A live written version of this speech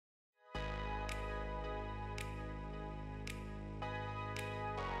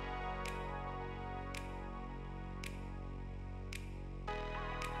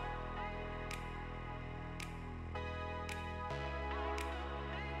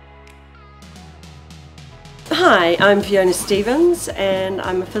Hi, I'm Fiona Stevens and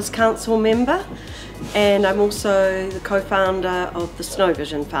I'm a Phys Council member, and I'm also the co-founder of the Snow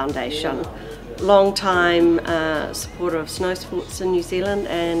Vision Foundation. Long-time supporter of snow sports in New Zealand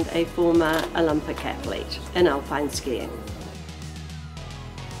and a former Olympic athlete in Alpine skiing.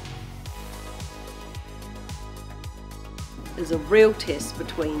 There's a real test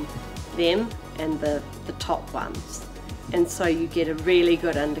between them and the top ones, and so you get a really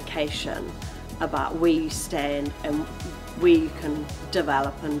good indication about where you stand and where you can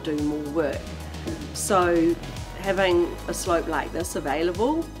develop and do more work. So having a slope like this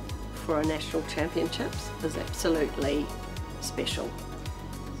available for a national championships is absolutely special.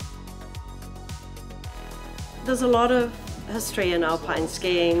 There's a lot of history in alpine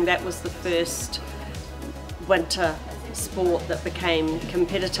skiing. That was the first winter sport that became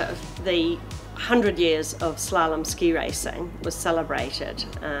competitive. The 100 years of slalom ski racing was celebrated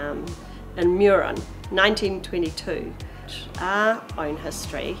in Murin, 1922. Our own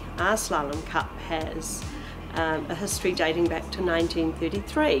history, our Slalom Cup has a history dating back to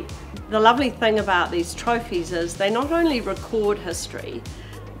 1933. The lovely thing about these trophies is they not only record history,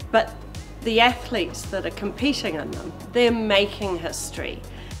 but the athletes that are competing in them, they're making history.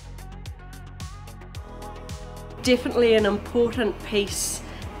 Definitely an important piece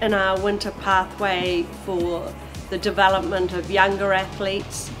in our winter pathway for the development of younger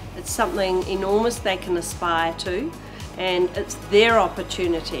athletes. It's something enormous they can aspire to, and it's their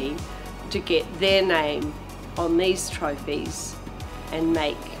opportunity to get their name on these trophies and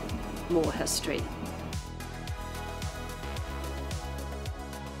make more history.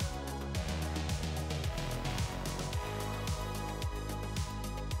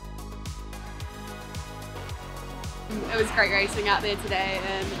 It was great racing out there today,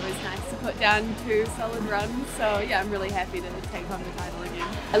 and it was nice to put down 2 solid runs, so yeah, I'm really happy to take home the title again.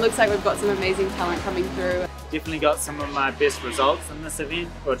 It looks like we've got some amazing talent coming through. Definitely got some of my best results in this event,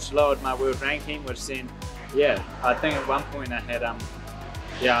 which lowered my world ranking, which then, yeah, I think at one point I had, I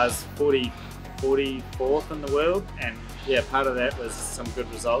was 44th in the world, and yeah, part of that was some good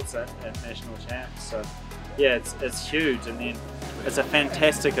results at national champs, so yeah, it's huge, and then it's a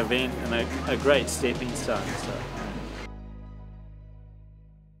fantastic event and a great stepping stone. So.